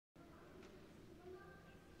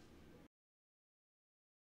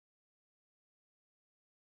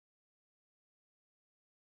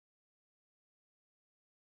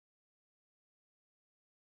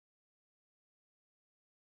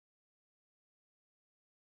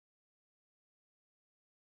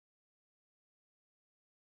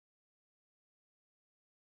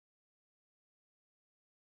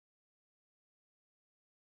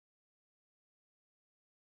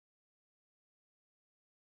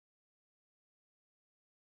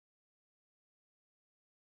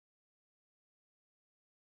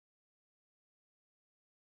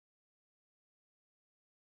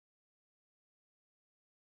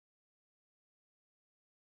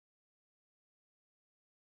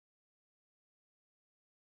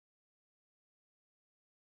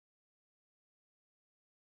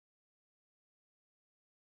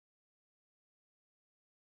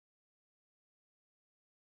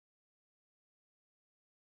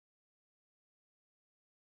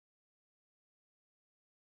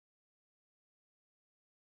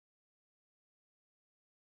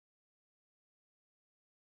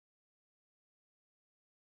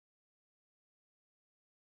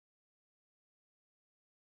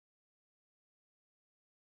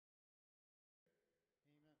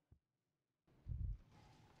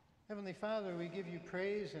Heavenly Father, we give you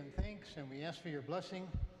praise and thanks, and we ask for your blessing.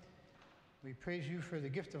 We praise you for the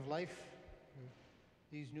gift of life,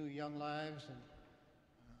 these new young lives,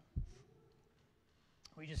 and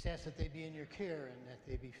we just ask that they be in your care and that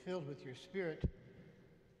they be filled with your Spirit,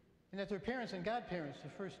 and that their parents and godparents, the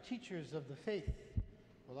first teachers of the faith,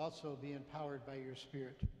 will also be empowered by your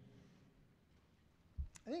Spirit.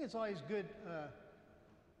 I think it's always good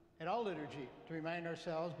at all liturgy to remind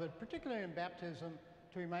ourselves, but particularly in baptism,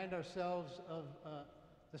 to remind ourselves of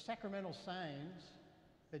the sacramental signs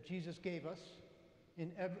that Jesus gave us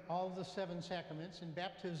in all of the 7 sacraments. In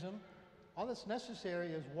baptism, all that's necessary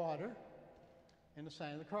is water and the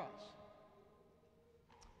sign of the cross.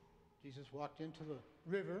 Jesus walked into the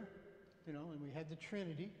river, and we had the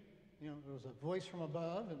Trinity. There was a voice from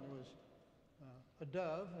above, and there was a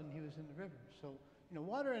dove, and he was in the river. So,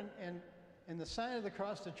 water and the sign of the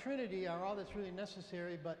cross, the Trinity, are all that's really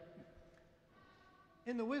necessary. But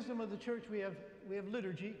in the wisdom of the church, we have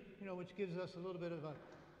liturgy, which gives us a little bit of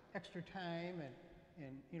extra time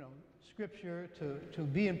and scripture to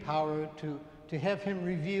be empowered, to have him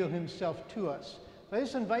reveal himself to us. So I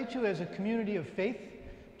just invite you as a community of faith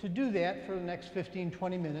to do that for the next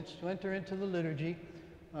 15-20 minutes, to enter into the liturgy,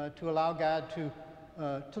 to allow God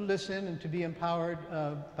to listen and to be empowered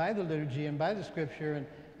by the liturgy and by the scripture, and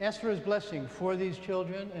ask for his blessing for these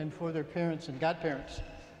children and for their parents and godparents.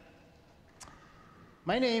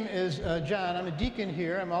 My name is John. I'm a deacon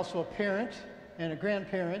here. I'm also a parent and a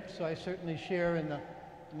grandparent, so I certainly share in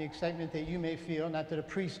the excitement that you may feel. Not that a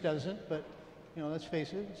priest doesn't, but let's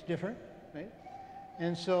face it, it's different, right?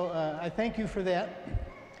 And so I thank you for that.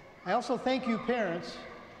 I also thank you, parents,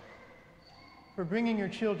 for bringing your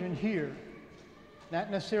children here, not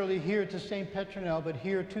necessarily here to St. Petronille, but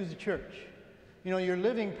here to the church. You're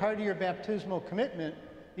living part of your baptismal commitment,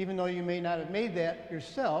 even though you may not have made that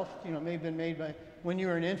yourself. It may have been made by when you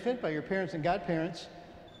were an infant by your parents and godparents,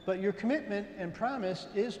 but your commitment and promise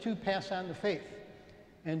is to pass on the faith.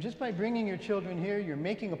 And just by bringing your children here, you're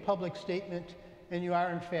making a public statement, and you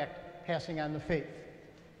are in fact passing on the faith.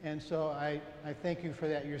 And so I thank you for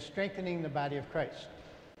that. You're strengthening the body of Christ.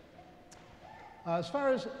 As far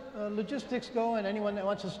as logistics go, and anyone that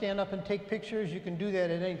wants to stand up and take pictures, you can do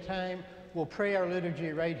that at any time. We'll pray our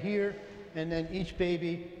liturgy right here, and then each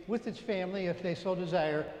baby with its family, if they so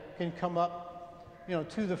desire, can come up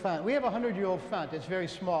to the font. We have a 100-year-old font. It's very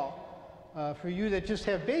small. For you that just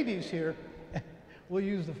have babies here, we'll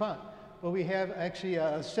use the font. But we have actually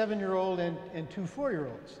a 7-year-old and 2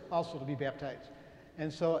 4-year-olds also to be baptized.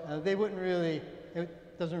 And so it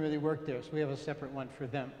doesn't really work there, so we have a separate one for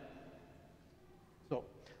them. So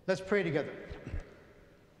let's pray together.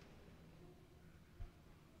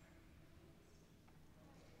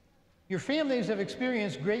 Your families have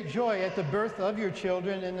experienced great joy at the birth of your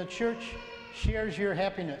children, and the church shares your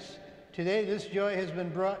happiness. Today, this joy has been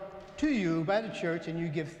brought to you by the church, and you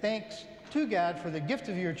give thanks to God for the gift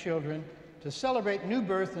of your children to celebrate new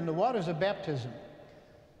birth in the waters of baptism.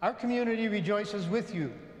 Our community rejoices with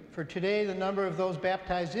you, for today the number of those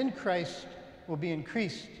baptized in Christ will be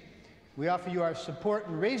increased. We offer you our support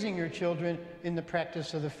in raising your children in the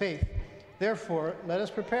practice of the faith. Therefore, let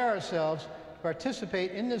us prepare ourselves to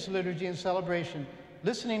participate in this liturgy and celebration,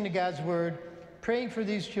 listening to God's word, praying for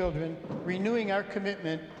these children, renewing our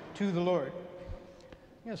commitment to the Lord.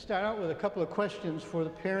 I'm going to start out with a couple of questions for the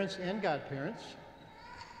parents and godparents.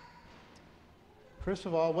 First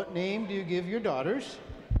of all, what name do you give your daughters?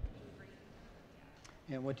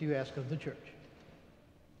 And what do you ask of the church?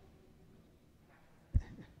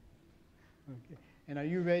 Okay. And are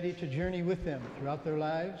you ready to journey with them throughout their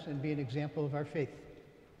lives and be an example of our faith?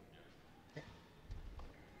 Okay.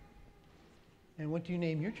 And what do you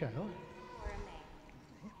name your child?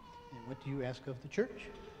 And what do you ask of the church?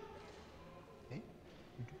 Okay.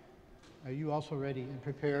 Are you also ready and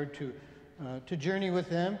prepared to journey with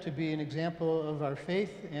them, to be an example of our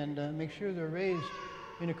faith, and make sure they're raised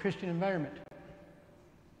in a Christian environment?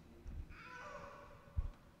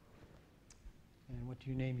 And what do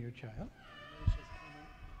you name your child?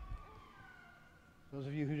 Those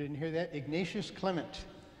of you who didn't hear that, Ignatius Clement.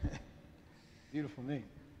 Beautiful name.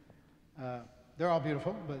 They're all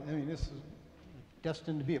beautiful, but I mean, this is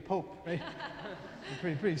destined to be a pope, right?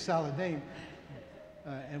 A pretty solid name.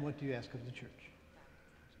 And what do you ask of the church?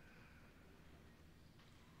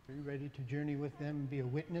 Are you ready to journey with them and be a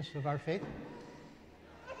witness of our faith?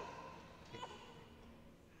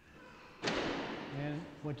 And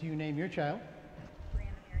what do you name your child?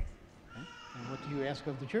 Brianna. Okay. And what do you ask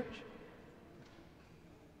of the church?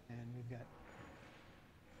 And we've got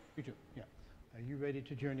you too, yeah. Are you ready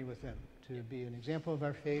to journey with them, to be an example of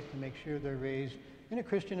our faith, to make sure they're raised in a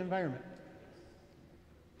Christian environment?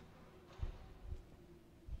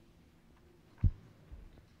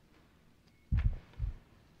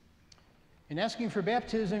 In asking for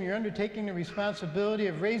baptism, you're undertaking the responsibility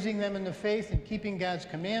of raising them in the faith and keeping God's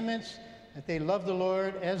commandments, that they love the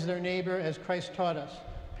Lord as their neighbor, as Christ taught us.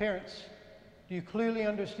 Parents, do you clearly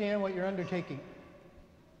understand what you're undertaking?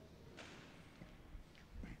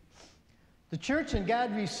 The church and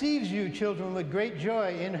God receives you, children, with great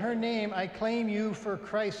joy. In her name, I claim you for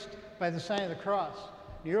Christ by the sign of the cross.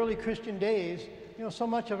 In the early Christian days, so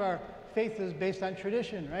much of our faith is based on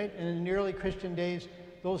tradition, right? And in the early Christian days,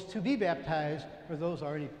 those to be baptized, or those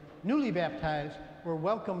already newly baptized, were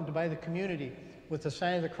welcomed by the community with the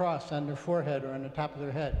sign of the cross on their forehead or on the top of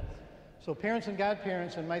their head. So parents and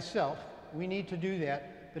godparents and myself, we need to do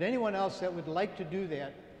that. But anyone else that would like to do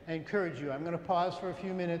that, I encourage you. I'm going to pause for a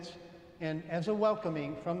few minutes, and as a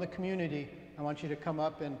welcoming from the community, I want you to come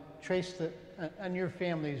up and trace on your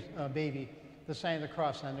family's baby the sign of the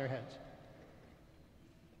cross on their heads.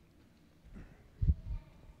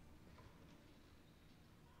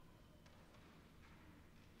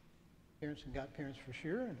 Parents and godparents for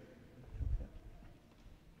sure.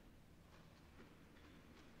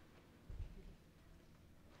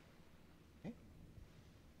 Okay.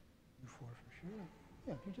 You four for sure.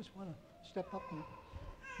 Yeah, if you just want to step up and,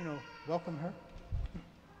 welcome her.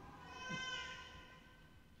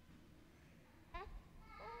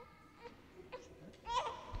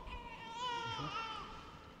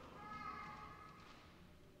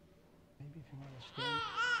 Maybe if you want to stand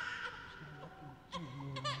up and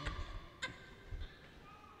move around.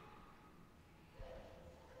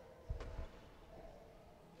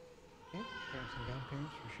 Okay, parents and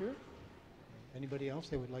godparents for sure. Anybody else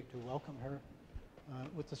they would like to welcome her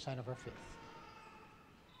with the sign of our faith?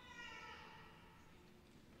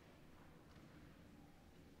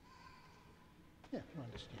 Yeah, if you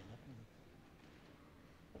want to stand up.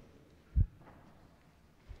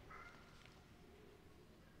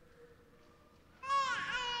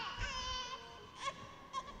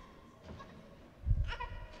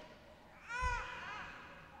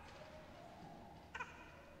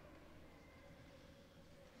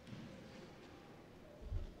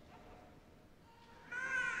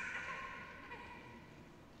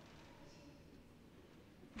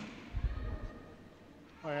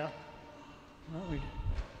 Oh, yeah? No,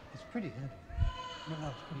 it's pretty heavy. No,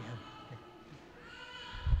 it's pretty heavy. Here.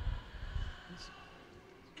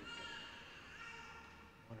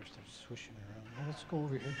 I wonder if they're swishing around. Well, let's go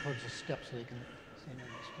over here towards the steps so they can stand on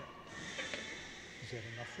the step. Is that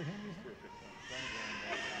enough for him, you think?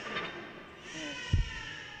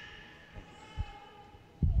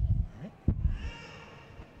 All right.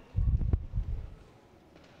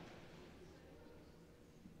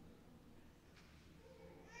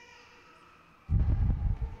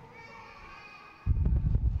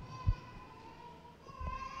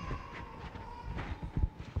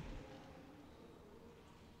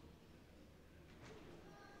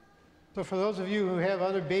 So for those of you who have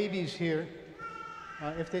other babies here,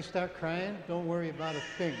 if they start crying, don't worry about a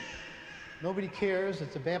thing. Nobody cares.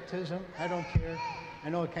 It's a baptism. I don't care. I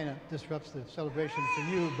know it kind of disrupts the celebration for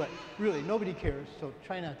you, but really, nobody cares, so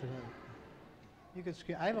try not to. You could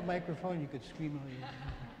scream. I have a microphone. You could scream all you want.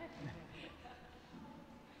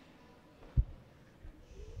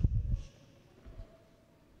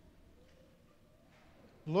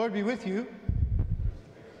 The Lord be with you.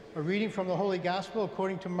 A reading from the Holy Gospel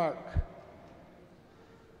according to Mark.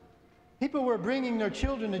 People were bringing their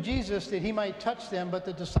children to Jesus that he might touch them, but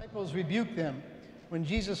the disciples rebuked them. When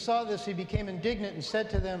Jesus saw this, he became indignant and said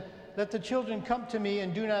to them, "Let the children come to me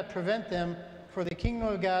and do not prevent them, for the kingdom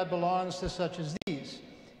of God belongs to such as these.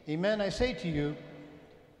 Amen, I say to you,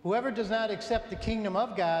 whoever does not accept the kingdom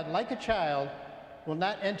of God like a child will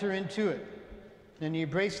not enter into it." Then he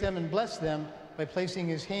embraced them and blessed them by placing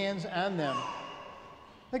his hands on them.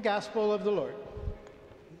 The Gospel of the Lord.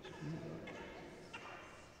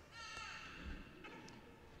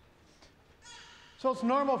 So it's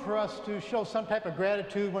normal for us to show some type of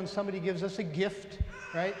gratitude when somebody gives us a gift,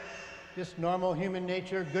 right? Just normal human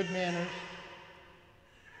nature, good manners.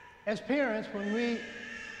 As parents, when we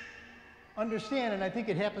understand, and I think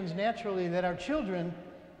it happens naturally, that our children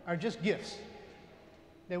are just gifts,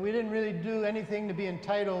 that we didn't really do anything to be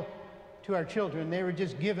entitled to our children. They were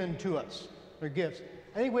just given to us. They're gifts.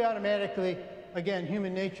 I think we automatically, again,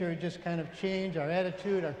 human nature just kind of change our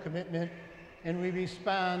attitude, our commitment, and we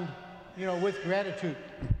respond, with gratitude.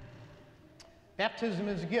 Baptism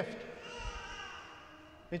is a gift.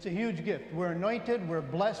 It's a huge gift. We're anointed, we're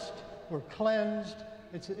blessed, we're cleansed.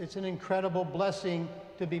 It's an incredible blessing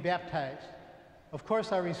to be baptized. Of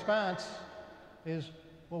course, our response is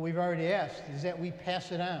what we've already asked, is that we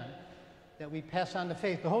pass it on, that we pass on the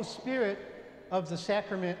faith. The whole spirit of the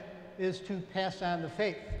sacrament is to pass on the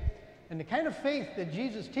faith. And the kind of faith that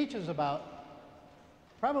Jesus teaches about,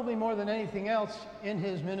 probably more than anything else in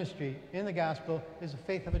his ministry, in the gospel, is the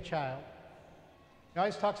faith of a child. He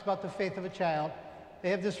always talks about the faith of a child. They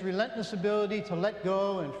have this relentless ability to let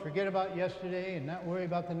go and forget about yesterday and not worry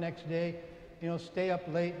about the next day. You know, stay up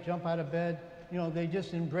late, jump out of bed. You know, they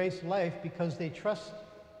just embrace life because they trust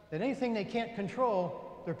that anything they can't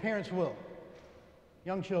control, their parents will.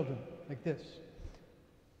 Young children like this.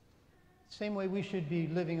 Same way we should be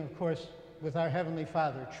living, of course, with our Heavenly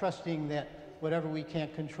Father, trusting that whatever we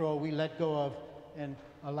can't control, we let go of and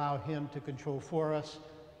allow him to control for us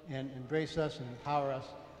and embrace us and empower us.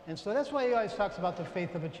 And so that's why he always talks about the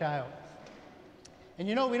faith of a child. And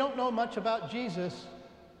you know, we don't know much about Jesus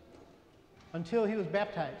until he was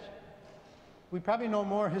baptized. We probably know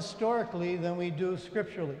more historically than we do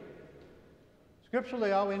scripturally.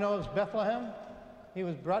 Scripturally, all we know is Bethlehem. He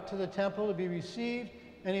was brought to the temple to be received,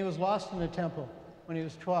 and he was lost in the temple when he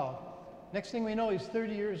was 12. Next thing we know, he's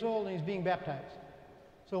 30 years old and he's being baptized.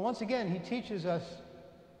 So once again, he teaches us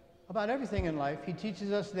about everything in life. He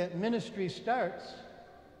teaches us that ministry starts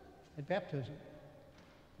at baptism.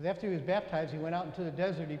 Because after he was baptized, he went out into the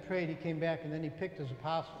desert, he prayed, he came back, and then he picked his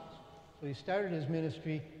apostles. So he started his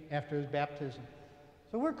ministry after his baptism.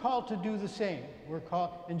 So we're called to do the same. We're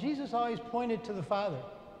called, and Jesus always pointed to the Father.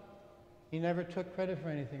 He never took credit for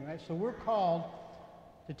anything, right? So we're called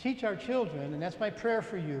to teach our children, and that's my prayer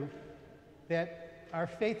for you, that our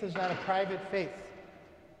faith is not a private faith.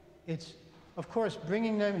 It's, of course,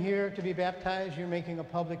 bringing them here to be baptized. You're making a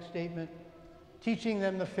public statement, teaching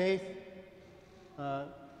them the faith,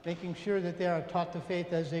 making sure that they are taught the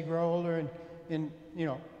faith as they grow older in you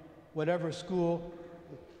know, whatever school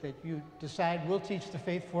that you decide will teach the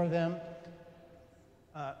faith for them.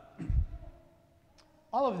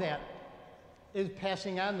 All of that is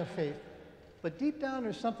passing on the faith. But deep down,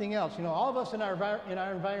 there's something else. You know, all of us in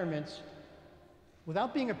our environments,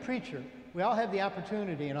 without being a preacher, we all have the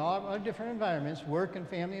opportunity in all our different environments, work and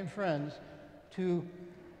family and friends, to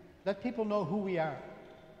let people know who we are.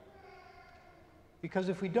 Because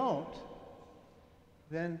if we don't,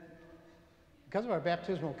 then because of our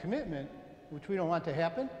baptismal commitment, which we don't want to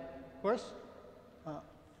happen, of course,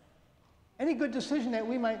 any good decision that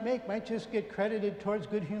we might make might just get credited towards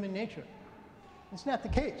good human nature. It's not the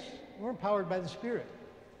case. We're empowered by the Spirit.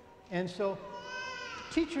 And so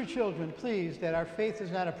teach your children, please, that our faith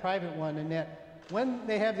is not a private one, and that when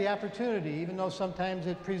they have the opportunity, even though sometimes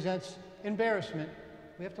it presents embarrassment,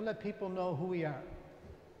 we have to let people know who we are,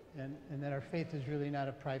 and that our faith is really not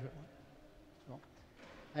a private one. So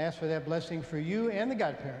I ask for that blessing for you and the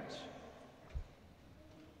godparents.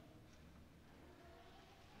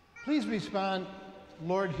 Please respond,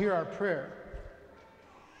 Lord, hear our prayer.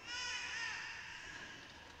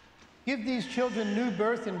 Give these children new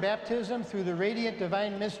birth and baptism through the radiant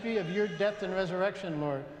divine mystery of your death and resurrection,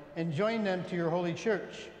 Lord, and join them to your holy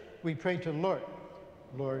church. We pray to the Lord.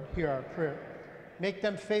 Lord, hear our prayer. Make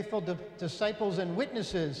them faithful disciples and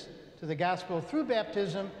witnesses to the gospel through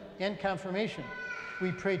baptism and confirmation.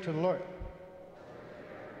 We pray to the Lord.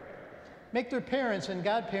 Make their parents and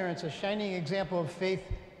godparents a shining example of faith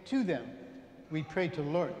to them. We pray to the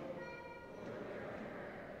Lord.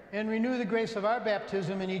 And renew the grace of our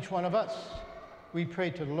baptism in each one of us. We pray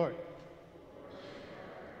to the Lord.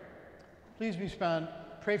 Please respond.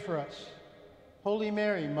 Pray for us. Holy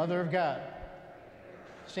Mary, Mother of God,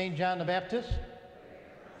 St. John the Baptist,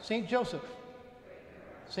 St. Joseph,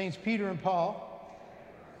 Saints Peter and Paul,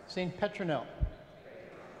 St. Petronille,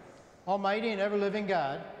 Almighty and ever-living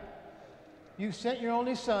God, you sent your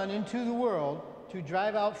only Son into the world to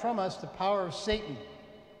drive out from us the power of Satan,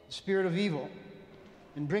 the spirit of evil,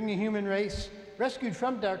 and bring the human race, rescued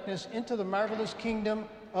from darkness, into the marvelous kingdom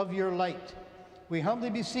of your light. We humbly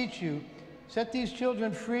beseech you, set these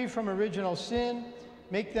children free from original sin,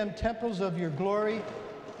 make them temples of your glory,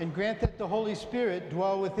 and grant that the Holy Spirit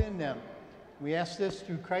dwell within them. We ask this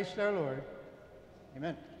through Christ our Lord.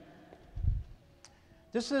 Amen.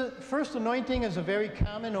 This first anointing is a very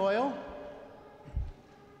common oil.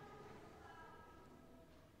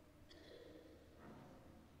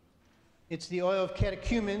 It's the oil of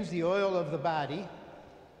catechumens, the oil of the body.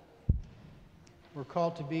 We're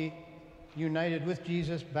called to be united with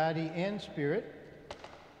Jesus, body and spirit.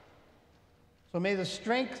 So may the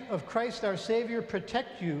strength of Christ our Savior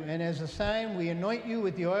protect you, and as a sign we anoint you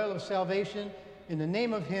with the oil of salvation in the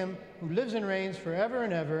name of him who lives and reigns forever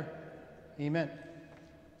and ever. Amen.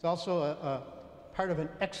 It's also a part of an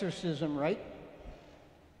exorcism rite.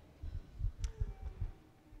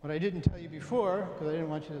 What I didn't tell you before, because I didn't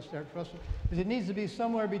want you to start frustrated, is it needs to be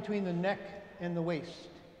somewhere between the neck and the waist.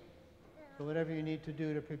 So whatever you need to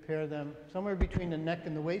do to prepare them, somewhere between the neck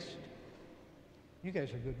and the waist. You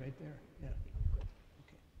guys are good right there. Yeah.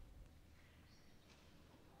 Okay.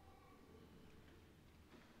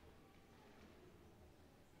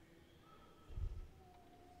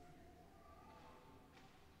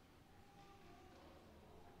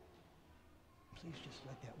 Please just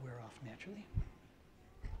let that wear off naturally.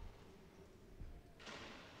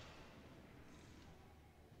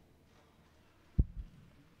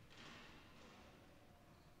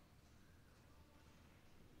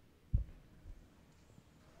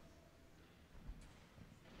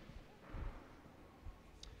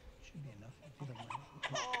 Should be enough if you don't mind.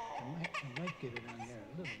 I might get it on there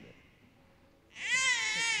a little bit.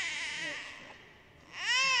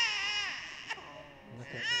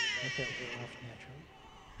 Let that wear off naturally.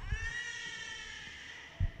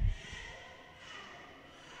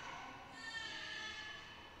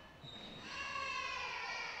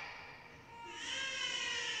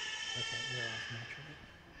 Let that wear off naturally.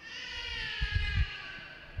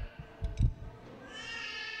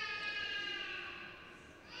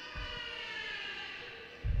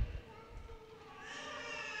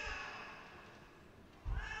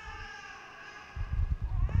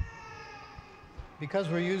 Because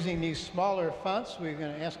we're using these smaller fonts, we're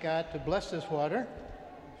going to ask God to bless this water.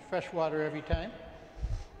 Fresh water every time.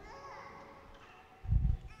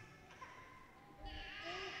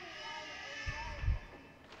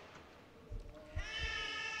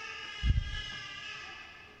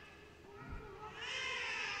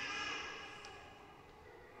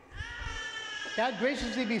 God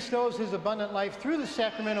graciously bestows his abundant life through the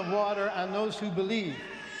sacrament of water on those who believe.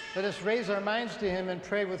 Let us raise our minds to him and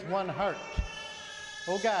pray with one heart.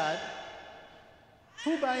 O God,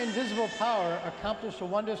 who by invisible power accomplished a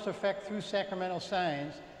wondrous effect through sacramental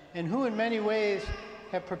signs, and who in many ways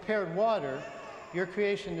have prepared water, your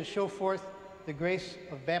creation, to show forth the grace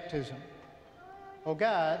of baptism. O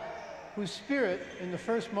God, whose Spirit in the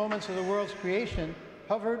first moments of the world's creation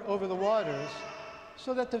hovered over the waters,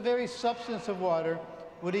 so that the very substance of water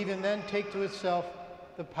would even then take to itself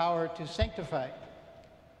the power to sanctify.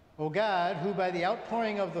 O God, who by the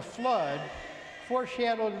outpouring of the flood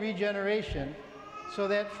foreshadowed regeneration, so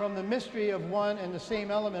that from the mystery of one and the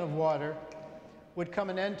same element of water would come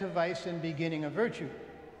an end to vice and beginning of virtue.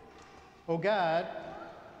 O God,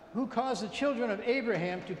 who caused the children of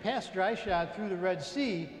Abraham to pass dry-shod through the Red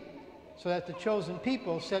Sea, so that the chosen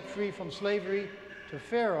people, set free from slavery to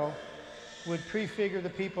Pharaoh, would prefigure the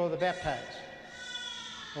people of the baptized.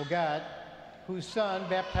 O God, whose Son,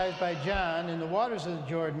 baptized by John in the waters of the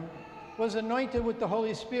Jordan, was anointed with the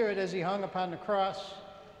Holy Spirit as he hung upon the cross,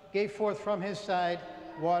 gave forth from his side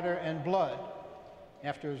water and blood.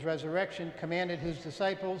 After his resurrection, commanded his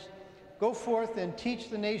disciples, go forth and teach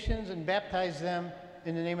the nations and baptize them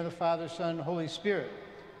in the name of the Father, Son, and Holy Spirit.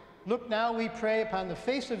 Look now, we pray, upon the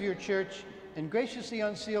face of your church and graciously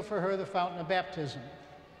unseal for her the fountain of baptism.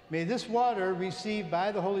 May this water receive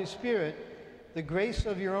by the Holy Spirit the grace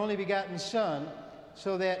of your only begotten Son,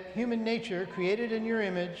 so that human nature, created in your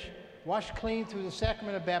image, washed clean through the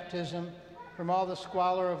sacrament of baptism from all the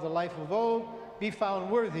squalor of the life of old, be found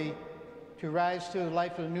worthy to rise to the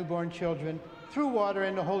life of the newborn children through water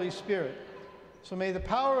and the Holy Spirit. So may the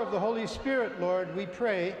power of the Holy Spirit, Lord, we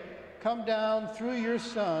pray, come down through your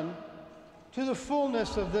Son to the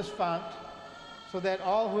fullness of this font, so that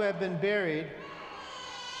all who have been buried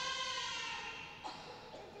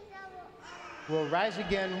will rise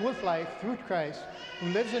again with life through Christ, who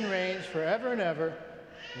lives and reigns forever and ever.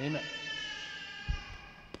 Amen.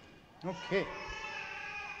 Okay.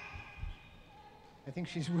 I think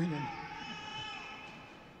she's winning.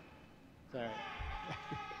 It's all right.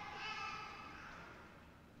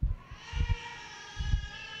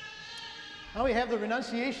 Now we have the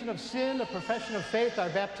renunciation of sin, the profession of faith, our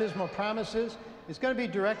baptismal promises. It's going to be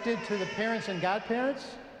directed to the parents and godparents,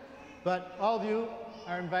 but all of you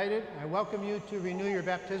are invited. I welcome you to renew your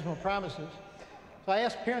baptismal promises. So I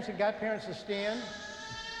ask parents and godparents to stand.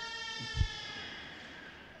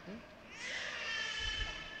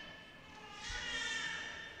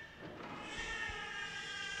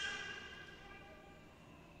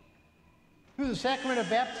 Through the sacrament of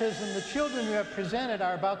baptism, the children you have presented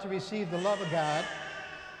are about to receive the love of God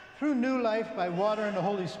through new life by water and the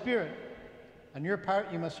Holy Spirit. On your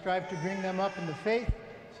part, you must strive to bring them up in the faith,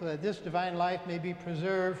 so that this divine life may be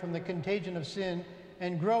preserved from the contagion of sin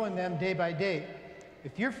and grow in them day by day.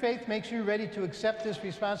 If your faith makes you ready to accept this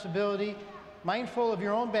responsibility, mindful of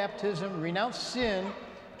your own baptism, renounce sin,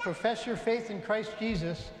 profess your faith in Christ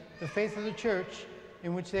Jesus, the faith of the church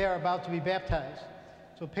in which they are about to be baptized.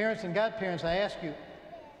 So parents and godparents, I ask you,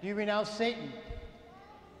 do you renounce Satan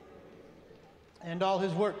and all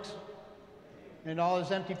his works and all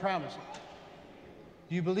his empty promises?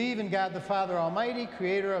 Do you believe in God the Father Almighty,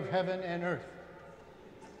 creator of heaven and earth?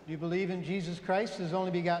 Do you believe in Jesus Christ, his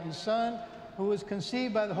only begotten Son, who was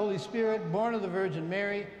conceived by the Holy Spirit, born of the Virgin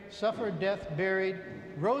Mary, suffered death, buried,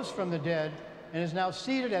 rose from the dead, and is now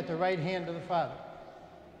seated at the right hand of the Father?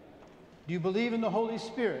 Do you believe in the Holy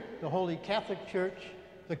Spirit, the Holy Catholic Church,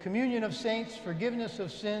 the communion of saints, forgiveness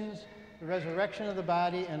of sins, the resurrection of the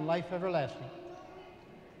body, and life everlasting?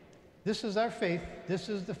 This is our faith. This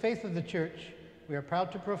is the faith of the Church. We are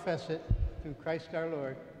proud to profess it through Christ our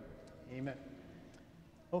Lord. Amen.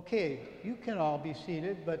 Okay, you can all be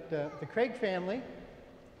seated, but the Craig family,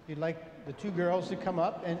 if you'd like the two girls to come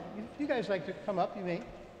up, and if you guys like to come up, you may,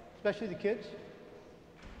 especially the kids.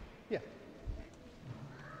 Yeah.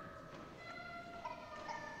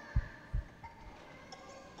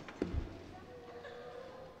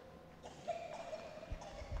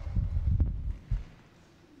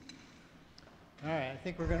 All right, I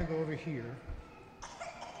think we're going to go over here.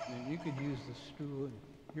 And you could use the stool, and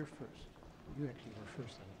you're first. You actually were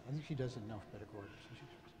first. I think she does in alphabetical order, so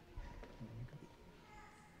she's first. And then you could be.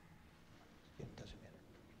 It doesn't matter.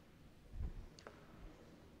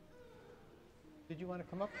 Did you want to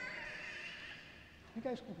come up? You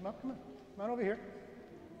guys can come up. Come on. Come on over here.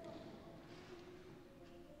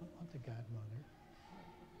 I want the godmother.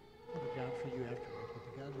 I'll put it down for you afterwards, but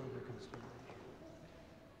the godmother can stay right here.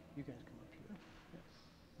 You guys come up here.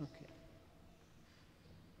 Yeah. Okay.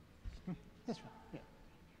 That's right. Yeah.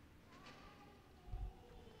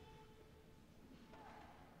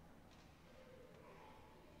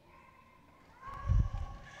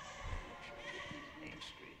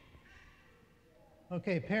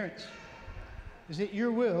 Okay, parents, is it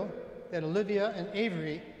your will that Olivia and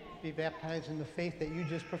Avery be baptized in the faith that you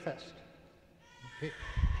just professed? Okay.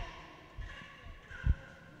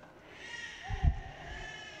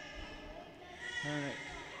 All right.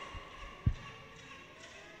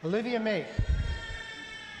 Olivia May.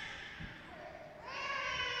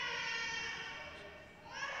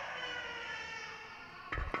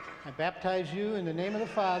 I baptize you in the name of the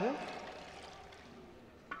Father,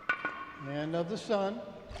 and of the Son,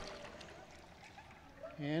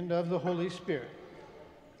 and of the Holy Spirit.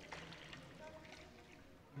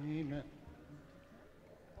 Amen.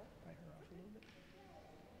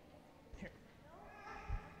 Here.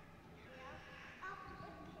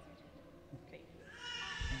 Okay.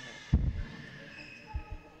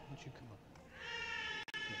 Why don't you come up?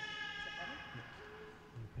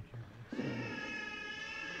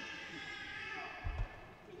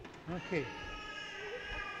 Yeah. Okay.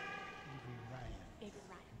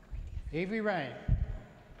 Avery Ryan,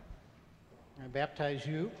 I baptize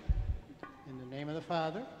you in the name of the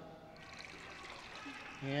Father,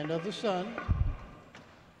 and of the Son,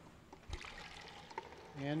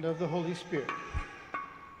 and of the Holy Spirit.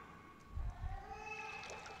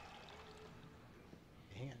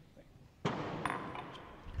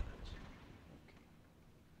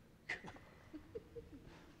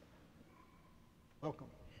 Welcome.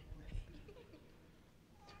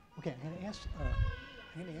 Okay, I'm going to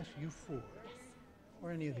ask you four,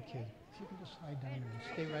 or any of the kids, if you can just slide down and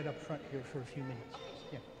stay right up front here for a few minutes.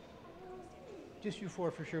 Yeah. Just you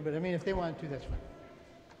four for sure, but I mean, if they want to, that's fine.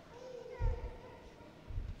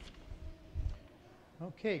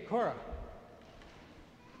 Okay, Cora.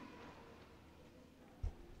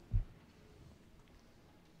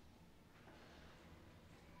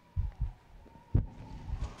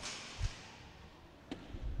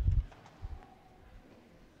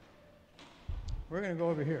 We're going to go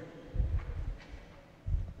over here.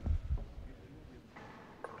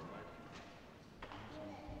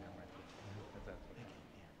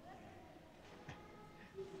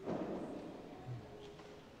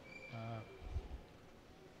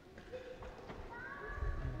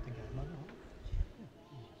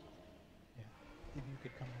 Maybe you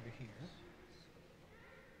could come over here.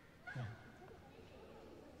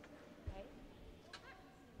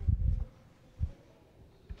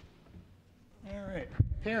 All right.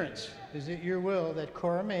 Parents, is it your will that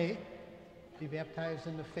Cora May be baptized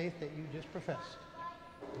in the faith that you just professed?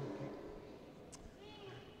 Okay.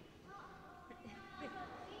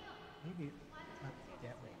 Maybe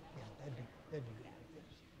that way. Yeah, that'd be like this.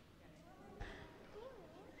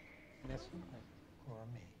 And that's like Cora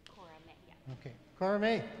May. Cora May, yeah. Okay. Cora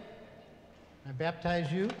May, I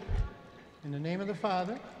baptize you in the name of the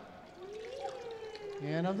Father,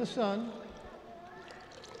 and of the Son,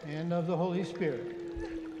 and of the Holy Spirit.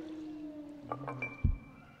 Amen.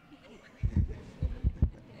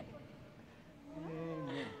 All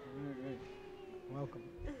right. Welcome.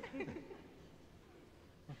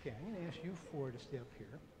 Okay, I'm going to ask you four to stay up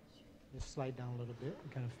here. Just slide down a little bit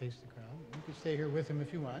and kind of face the crowd. You can stay here with him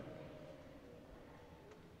if you want.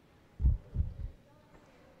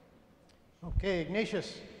 Okay,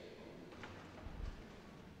 Ignatius.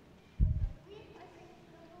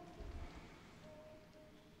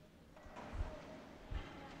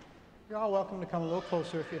 You're all welcome to come a little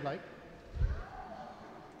closer if you'd like.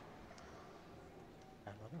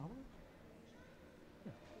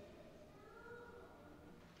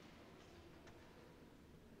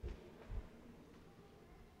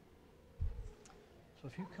 So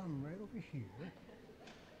if you come right over here, then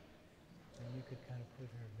you could kind of put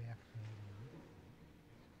her back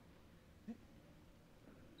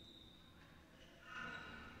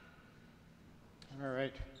there. All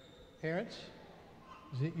right. Parents,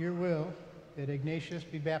 is it your will that Ignatius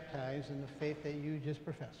be baptized in the faith that you just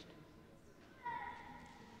professed?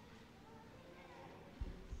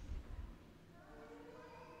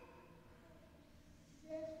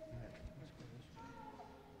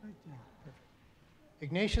 Right there. Perfect.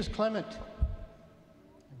 Ignatius Clement, I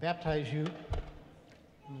baptize you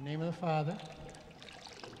in the name of the Father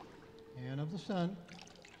and of the Son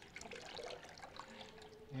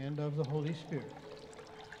and of the Holy Spirit.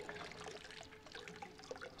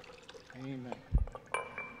 Amen.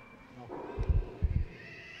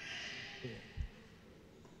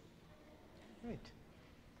 Right.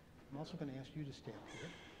 I'm also going to ask you to stay up here.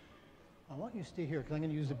 I want you to stay here because I'm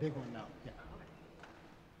going to use the big one now. Yeah.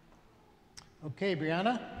 Okay,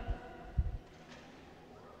 Brianna.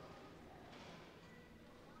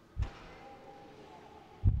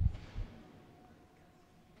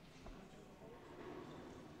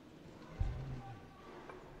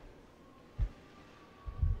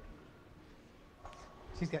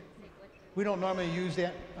 She's got, we don't normally use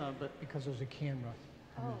that, but because there's a camera.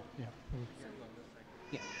 Oh. Yeah.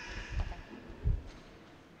 Yeah.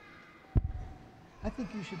 I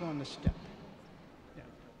think you should go on the step. Yeah.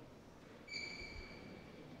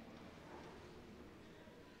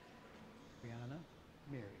 Brianna,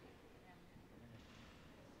 Mary.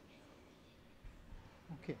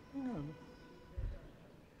 Okay.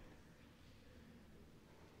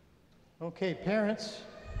 Okay, parents.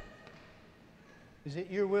 Is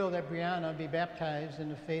it your will that Brianna be baptized in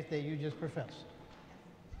the faith that you just professed?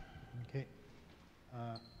 Okay.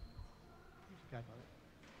 Got it.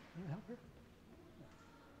 Can you help her?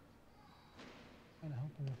 Trying to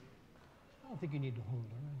help her. I don't think you need to hold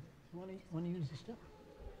her. You want to use the step?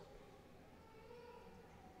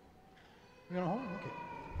 You're going to hold her? Okay.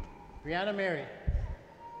 Brianna Mary,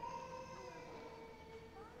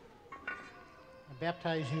 I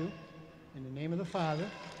baptize you in the name of the Father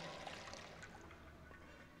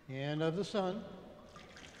and of the Son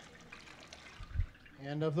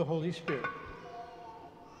and of the Holy Spirit.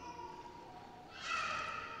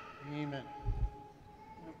 Amen.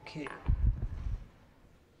 Okay. It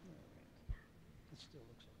still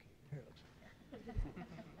looks okay. Here it looks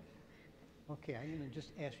okay. Okay, I'm going to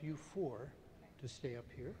just ask you four to stay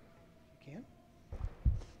up here, if you can.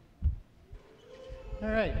 All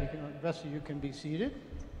right, the rest of you can be seated.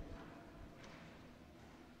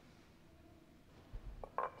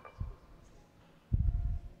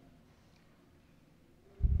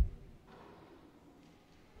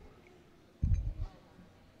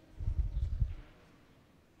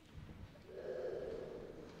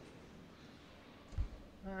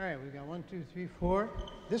 All right, we've got 1, 2, 3, 4.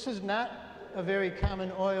 This is not a very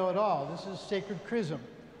common oil at all. This is sacred chrism.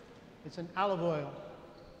 It's an olive oil.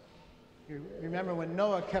 You remember when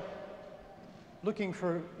Noah kept looking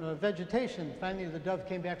for vegetation, finally the dove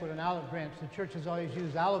came back with an olive branch. The church has always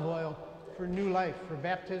used olive oil for new life, for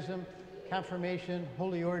baptism, confirmation,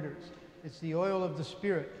 holy orders. It's the oil of the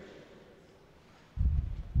Spirit.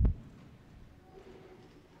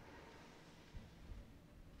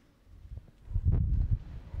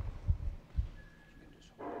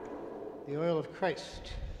 The oil of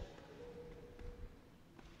Christ.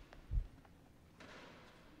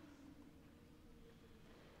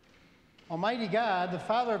 Almighty God, the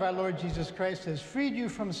Father of our Lord Jesus Christ, has freed you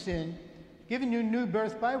from sin, given you new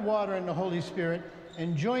birth by water and the Holy Spirit,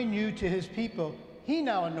 and joined you to his people. He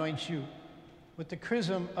now anoints you with the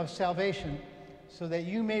chrism of salvation, so that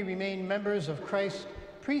you may remain members of Christ,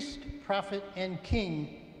 priest, prophet, and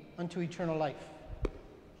king unto eternal life.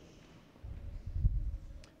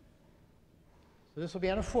 So this will be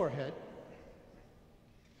on a forehead.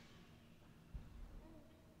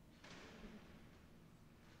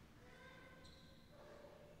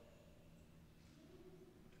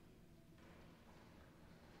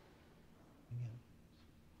 Again,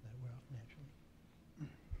 let it wear off naturally.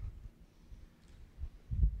 Okay.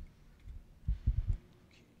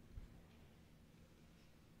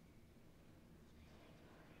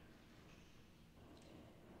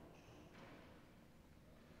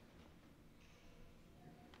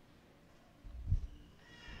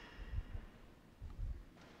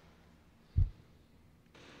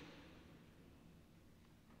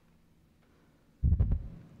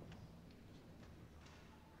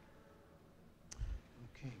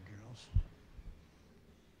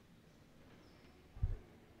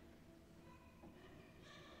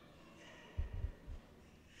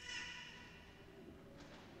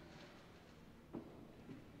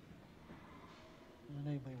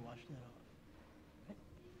 anybody wash that out.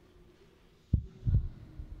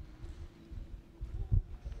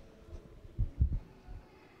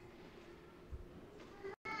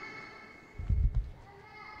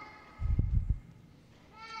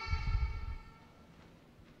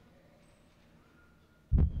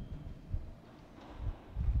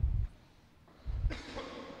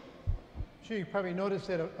 You probably noticed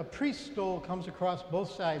that a priest's stole comes across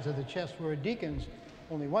both sides of the chest, where a deacon's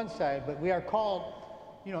only one side, but we are called,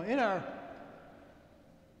 you know, in our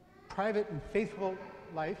private and faithful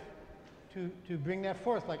life to bring that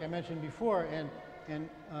forth, like I mentioned before, and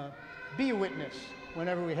be a witness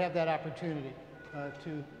whenever we have that opportunity,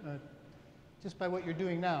 just by what you're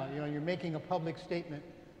doing now. You know, you're making a public statement,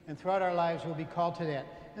 and throughout our lives we'll be called to that.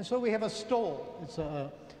 And so we have a stole. It's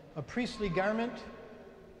a priestly garment.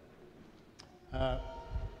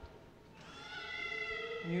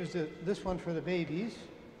 Used this one for the babies.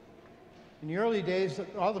 In the early days,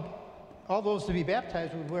 all those to be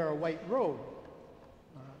baptized would wear a white robe.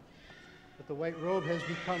 But the white robe has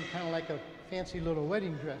become kind of like a fancy little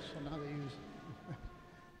wedding dress, so now they use,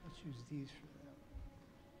 let's use these for that.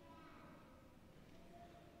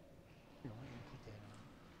 Here, why don't you put that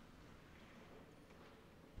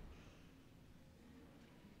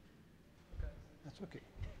on? Okay. That's okay.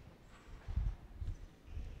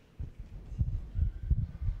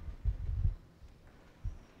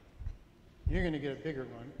 You're going to get a bigger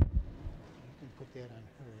one. You can put that on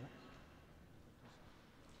her.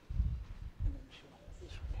 And then she'll have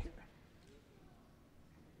this one here.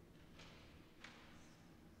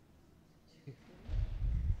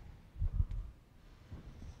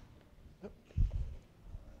 Yep.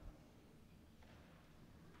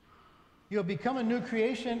 You'll become a new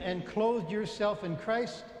creation and clothed yourself in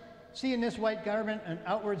Christ. See in this white garment an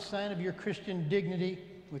outward sign of your Christian dignity,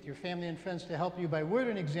 with your family and friends to help you by word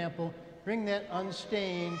and example. Bring that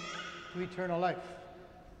unstained to eternal life.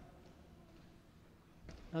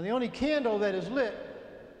 Now, the only candle that is lit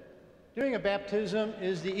during a baptism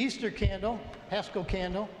is the Easter candle, Paschal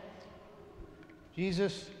candle.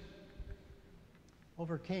 Jesus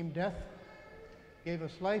overcame death, gave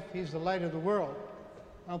us life. He's the light of the world.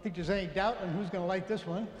 I don't think there's any doubt on who's going to light this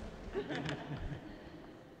one.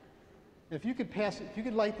 If you could pass it, if you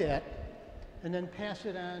could light that, and then pass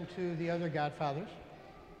it on to the other godfathers.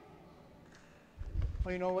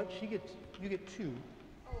 Well, you know what? You get two.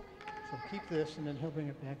 So keep this, and then he'll bring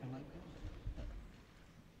it back and light that.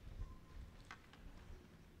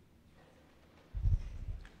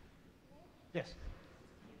 Yes.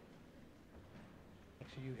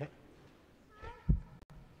 Actually, you have.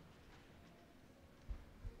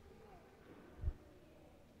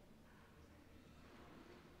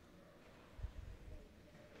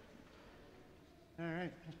 All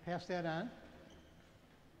right, let's pass that on.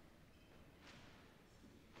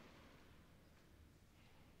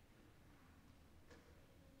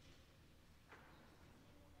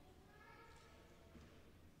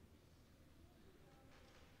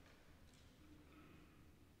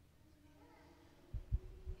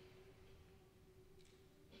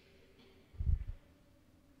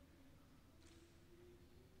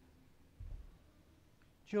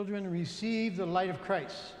 Children, receive the light of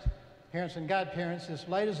Christ. Parents and godparents, this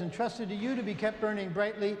light is entrusted to you to be kept burning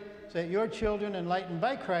brightly, so that your children, enlightened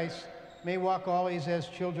by Christ, may walk always as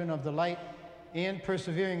children of the light, and,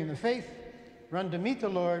 persevering in the faith, run to meet the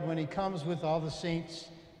Lord when he comes with all the saints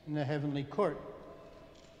in the heavenly court.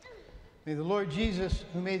 May the Lord Jesus,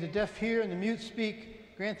 who made the deaf hear and the mute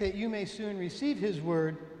speak, grant that you may soon receive his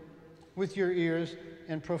word with your ears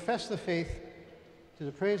and profess the faith to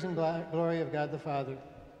the praise and glory of God the Father.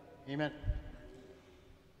 Amen.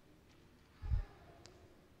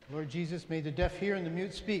 Lord Jesus, may the deaf hear and the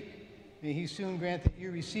mute speak. May he soon grant that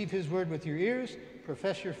you receive his word with your ears,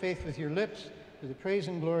 profess your faith with your lips, to the praise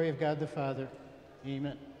and glory of God the Father.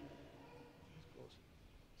 Amen.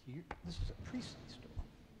 See, this is a priestly store.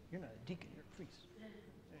 You're not a deacon, you're a priest.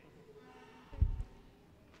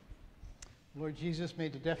 Lord Jesus, may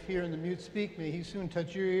the deaf hear and the mute speak. May he soon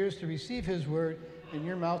touch your ears to receive his word, and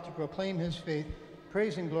your mouth to proclaim his faith.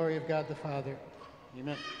 Praise and glory of God the Father.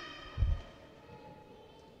 Amen.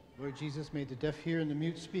 Lord Jesus, may the deaf hear and the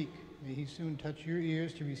mute speak. May he soon touch your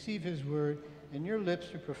ears to receive his word, and your lips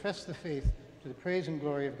to profess the faith, to the praise and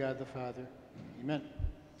glory of God the Father. Amen.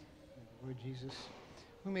 Lord Jesus,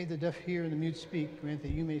 who made the deaf hear and the mute speak, grant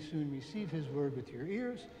that you may soon receive his word with your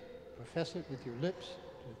ears, profess it with your lips,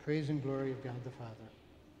 to the praise and glory of God the Father.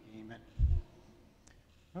 Amen.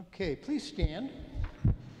 Okay, please stand.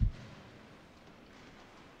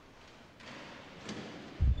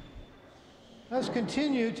 Let's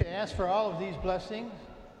continue to ask for all of these blessings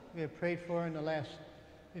we have prayed for in the last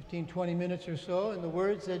 15, 20 minutes or so in the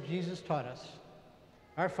words that Jesus taught us.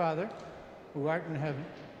 Our Father, who art in heaven,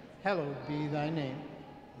 hallowed be thy name.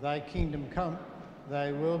 Thy kingdom come,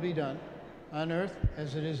 thy will be done, on earth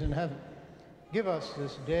as it is in heaven. Give us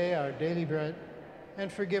this day our daily bread, and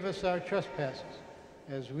forgive us our trespasses,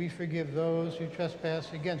 as we forgive those who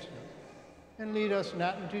trespass against us. And lead us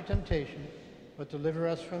not into temptation, but deliver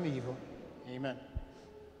us from evil. Amen.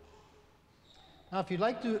 Now, if you'd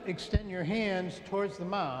like to extend your hands towards the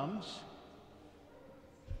moms,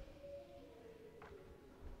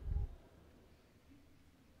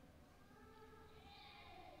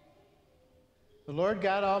 the Lord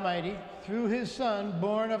God Almighty, through his Son,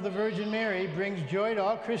 born of the Virgin Mary, brings joy to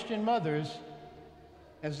all Christian mothers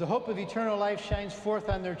as the hope of eternal life shines forth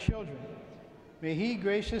on their children. May he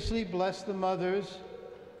graciously bless the mothers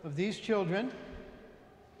of these children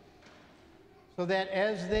so that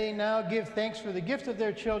as they now give thanks for the gift of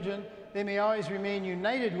their children, they may always remain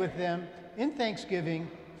united with them in thanksgiving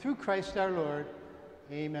through Christ our Lord.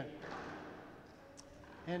 Amen.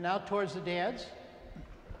 And now towards the dads.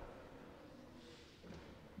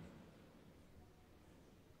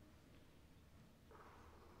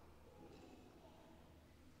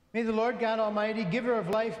 May the Lord God Almighty, giver of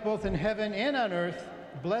life both in heaven and on earth,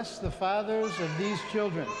 bless the fathers of these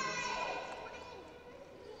children.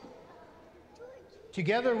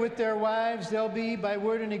 Together with their wives, they'll be, by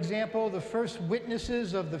word and example, the first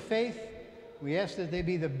witnesses of the faith. We ask that they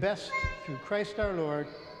be the best through Christ our Lord.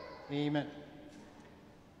 Amen.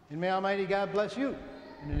 And may Almighty God bless you.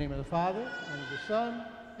 In the name of the Father, and of the Son,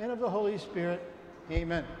 and of the Holy Spirit.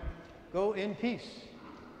 Amen. Go in peace.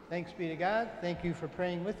 Thanks be to God. Thank you for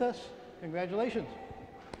praying with us. Congratulations.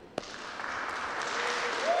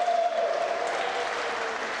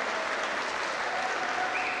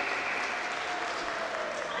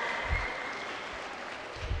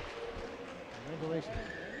 Congratulations.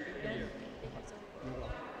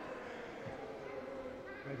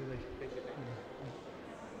 Congratulations.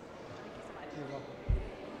 You're welcome.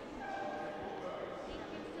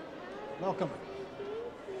 Welcome.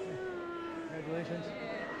 Congratulations.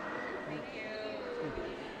 Thank you.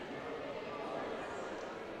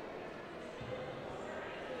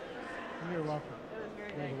 You're welcome.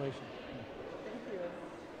 Congratulations. Thank you.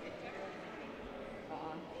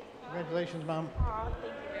 Congratulations, Mom. Aw, thank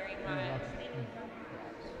you very much. You're welcome.